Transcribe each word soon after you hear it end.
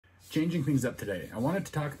changing things up today. I wanted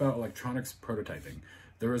to talk about electronics prototyping.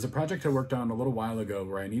 There was a project I worked on a little while ago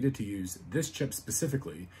where I needed to use this chip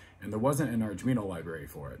specifically, and there wasn't an Arduino library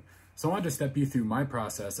for it. So I wanted to step you through my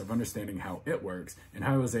process of understanding how it works and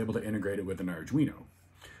how I was able to integrate it with an Arduino.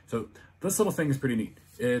 So this little thing is pretty neat.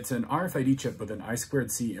 It's an RFID chip with an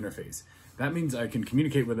I2C interface. That means I can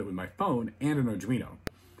communicate with it with my phone and an Arduino.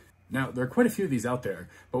 Now, there are quite a few of these out there,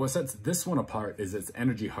 but what sets this one apart is its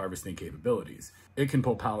energy harvesting capabilities. It can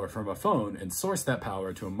pull power from a phone and source that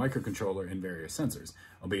power to a microcontroller and various sensors,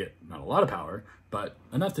 albeit not a lot of power, but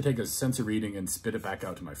enough to take a sensor reading and spit it back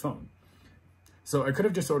out to my phone. So I could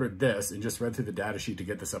have just ordered this and just read through the datasheet to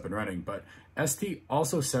get this up and running, but ST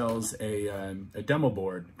also sells a demo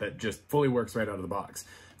board that just fully works right out of the box.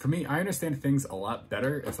 For me, I understand things a lot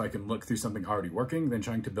better if I can look through something already working than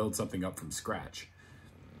trying to build something up from scratch.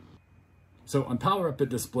 So on power up, it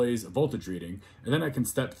displays a voltage reading, and then I can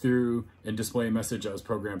step through and display a message that was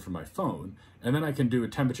programmed from my phone, and then I can do a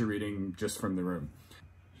temperature reading just from the room.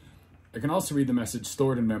 I can also read the message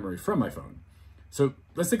stored in memory from my phone. So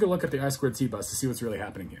let's take a look at the I2C bus to see what's really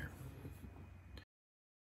happening here.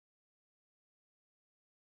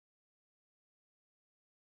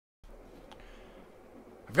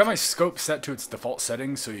 I've got my scope set to its default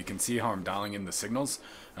settings so you can see how I'm dialing in the signals.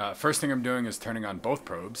 First thing I'm doing is turning on both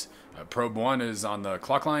probes. Probe 1 is on the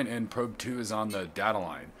clock line and probe 2 is on the data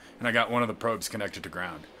line. And I got one of the probes connected to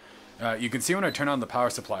ground. You can see when I turn on the power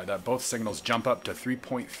supply that both signals jump up to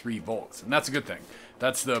 3.3 volts. And that's a good thing.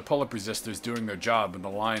 That's the pull-up resistors doing their job when the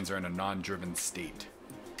lines are in a non-driven state.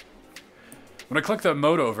 When I click the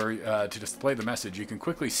mode over to display the message, you can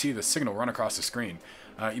quickly see the signal run across the screen.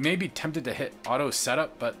 You may be tempted to hit auto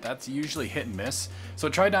setup, but that's usually hit and miss, so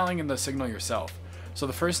try dialing in the signal yourself. So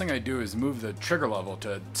the first thing I do is move the trigger level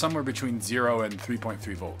to somewhere between 0 and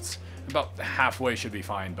 3.3 volts. About halfway should be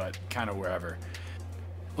fine, but kind of wherever.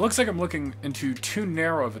 It looks like I'm looking into too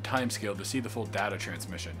narrow of a timescale to see the full data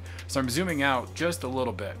transmission, so I'm zooming out just a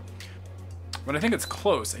little bit. When I think it's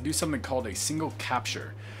close, I do something called a single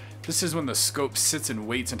capture. This is when the scope sits and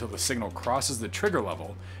waits until the signal crosses the trigger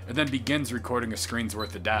level and then begins recording a screen's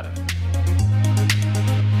worth of data.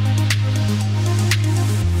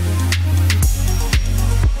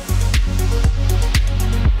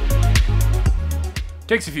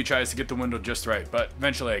 Takes a few tries to get the window just right, but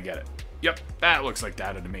eventually I get it. Yep, that looks like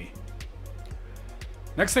data to me.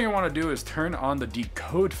 Next thing I want to do is turn on the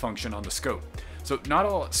decode function on the scope. So not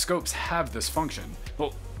all scopes have this function.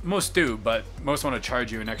 Well, most do, but most want to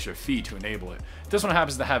charge you an extra fee to enable it. This one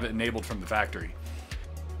happens to have it enabled from the factory.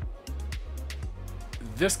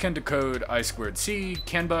 This can decode I2C,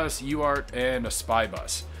 CAN bus, UART, and a SPI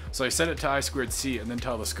bus. So I set it to I2C and then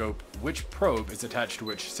tell the scope which probe is attached to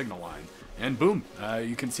which signal line. And boom,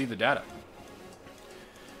 you can see the data.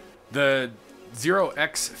 The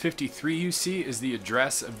 0x53 you see is the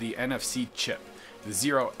address of the NFC chip. The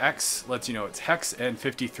 0x lets you know it's hex, and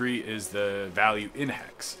 53 is the value in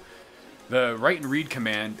hex. The write and read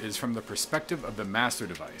command is from the perspective of the master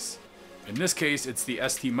device. In this case, it's the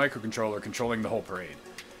ST microcontroller controlling the whole parade.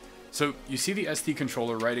 So you see the ST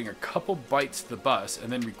controller writing a couple bytes to the bus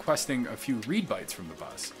and then requesting a few read bytes from the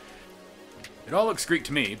bus. It all looks Greek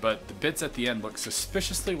to me, but the bits at the end look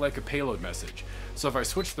suspiciously like a payload message. So if I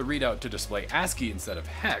switch the readout to display ASCII instead of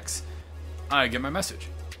hex, I get my message.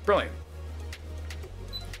 Brilliant.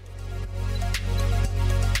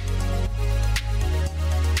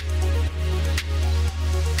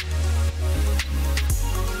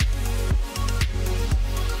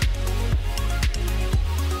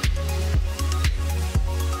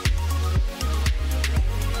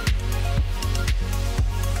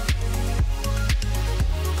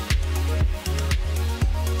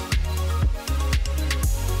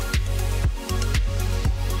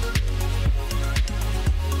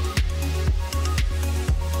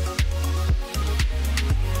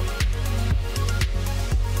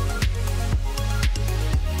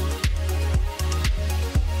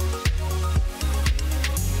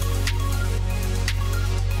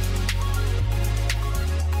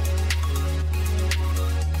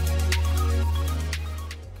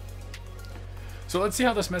 So let's see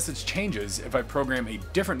how this message changes if I program a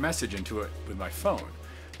different message into it with my phone.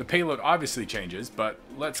 The payload obviously changes, but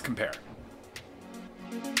let's compare.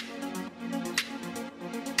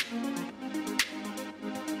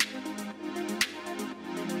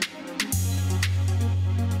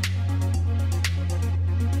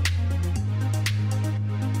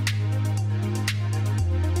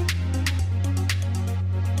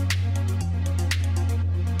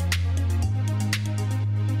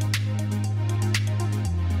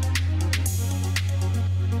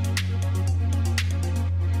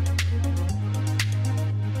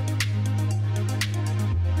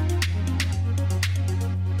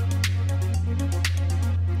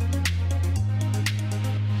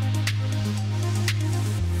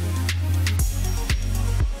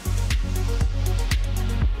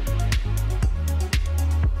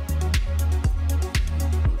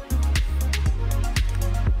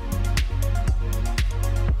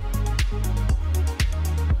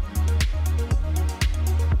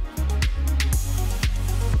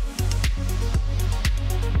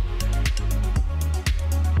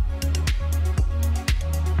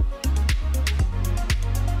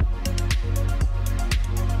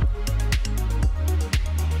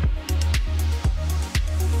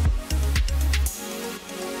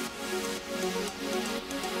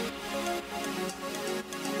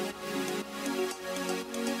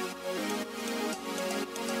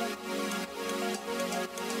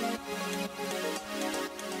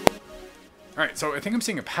 Alright, so I think I'm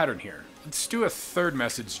seeing a pattern here. Let's do a third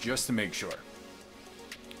message just to make sure.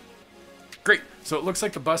 Great, so it looks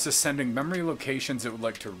like the bus is sending memory locations it would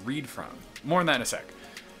like to read from. More on that in a sec.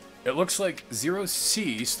 It looks like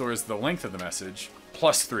 0C stores the length of the message,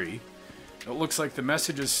 +3. It looks like the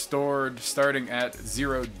message is stored starting at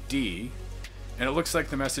 0D, and it looks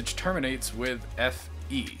like the message terminates with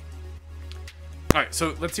FE. Alright,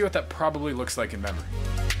 so let's see what that probably looks like in memory.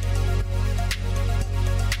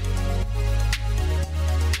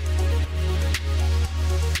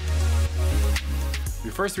 We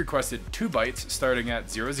first requested 2 bytes starting at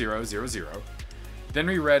 0000, then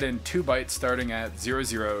we read in 2 bytes starting at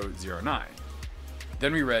 0009.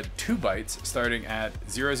 Then we read 2 bytes starting at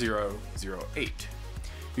 0008.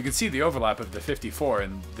 You can see the overlap of the 54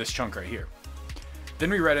 in this chunk right here. Then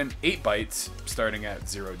we read in 8 bytes starting at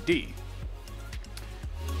 0D.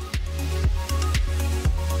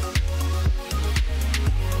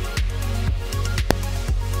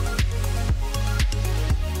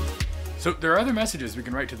 So there are other messages we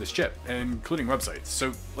can write to this chip, including websites.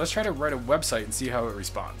 So let's try to write a website and see how it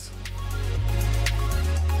responds.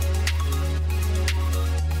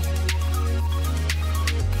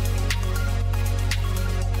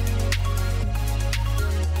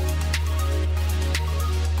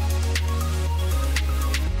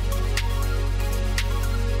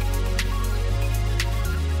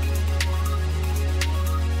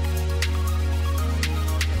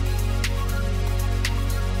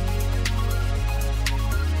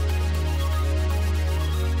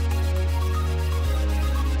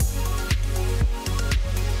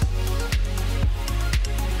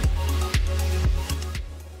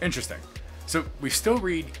 Interesting. So we still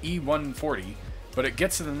read E140, but it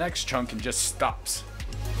gets to the next chunk and just stops.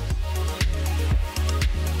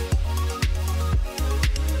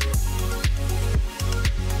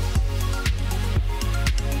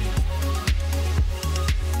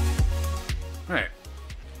 Alright,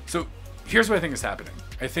 so here's what I think is happening.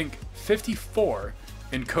 I think 54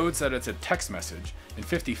 encodes that it's a text message, and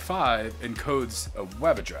 55 encodes a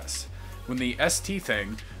web address. When the ST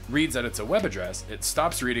thing reads that it's a web address, it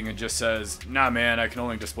stops reading and just says, nah man, I can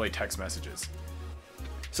only display text messages.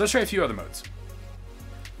 So let's try a few other modes.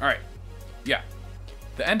 Alright, yeah.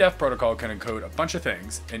 The NDEF protocol can encode a bunch of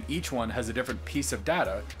things, and each one has a different piece of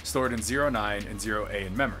data stored in 09 and 0A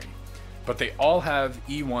in memory. But they all have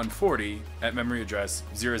E140 at memory address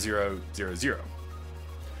 0000.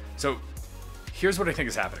 So here's what I think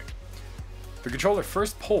is happening. The controller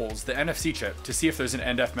first polls the NFC chip to see if there's an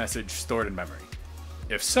NDEF message stored in memory.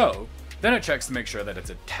 If so, then it checks to make sure that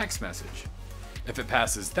it's a text message. If it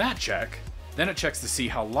passes that check, then it checks to see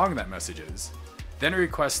how long that message is. Then it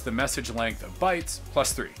requests the message length of bytes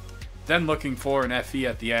 +3. Then looking for an FE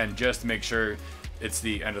at the end just to make sure it's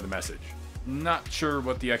the end of the message. Not sure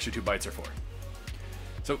what the extra 2 bytes are for.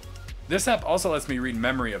 So this app also lets me read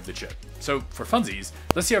memory of the chip. So for funsies,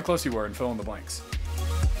 let's see how close we were and fill in the blanks.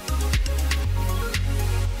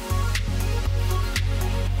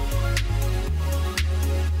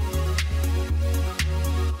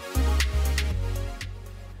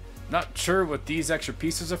 Not sure what these extra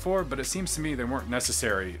pieces are for, but it seems to me they weren't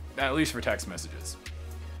necessary, at least for text messages.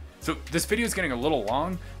 So this video is getting a little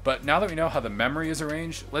long, but now that we know how the memory is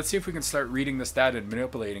arranged, let's see if we can start reading this data and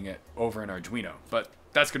manipulating it over in Arduino. But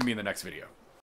that's going to be in the next video.